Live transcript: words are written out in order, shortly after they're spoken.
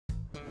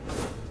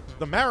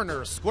The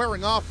Mariners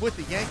squaring off with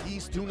the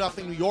Yankees,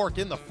 2-0 New York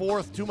in the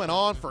fourth. 2 men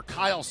on for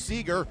Kyle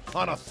Seager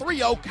on a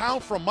 3-0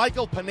 count from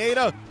Michael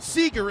Pineda.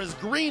 Seager is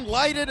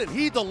green-lighted and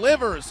he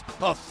delivers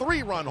a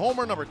 3-run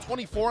homer, number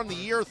 24 in the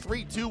year,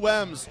 3-2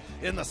 M's.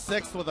 In the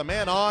sixth with a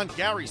man on,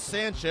 Gary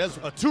Sanchez,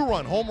 a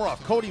 2-run homer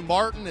off Cody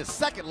Martin. His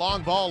second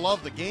long ball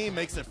of the game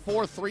makes it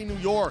 4-3 New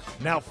York.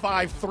 Now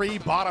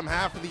 5-3, bottom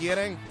half of the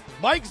inning.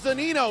 Mike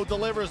Zunino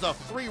delivers a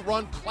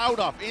 3-run clout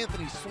off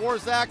Anthony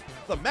Swarzak.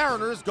 The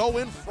Mariners go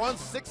in front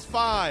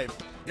 6-5.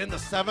 In the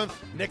seventh,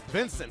 Nick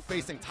Vincent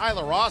facing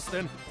Tyler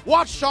Austin.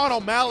 Watch Sean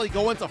O'Malley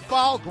go into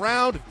foul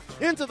ground,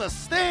 into the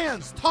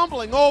stands,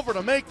 tumbling over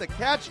to make the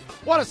catch.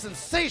 What a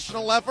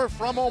sensational effort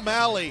from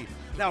O'Malley.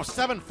 Now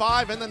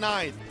 7-5 in the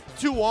ninth.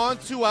 2 on,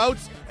 2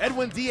 outs.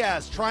 Edwin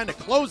Diaz trying to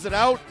close it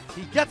out.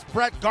 He gets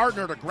Brett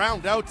Gardner to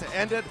ground out to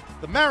end it.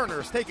 The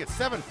Mariners take it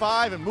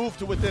 7-5 and move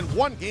to within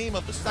 1 game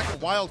of the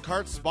second wild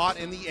card spot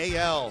in the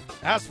AL.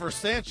 As for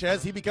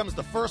Sanchez, he becomes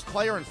the first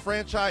player in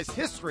franchise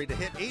history to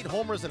hit 8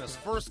 homers in his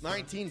first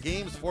 19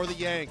 games for the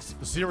Yanks.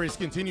 The series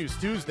continues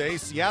Tuesday.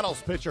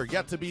 Seattle's pitcher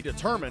yet to be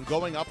determined,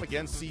 going up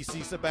against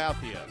CC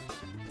Sabathia.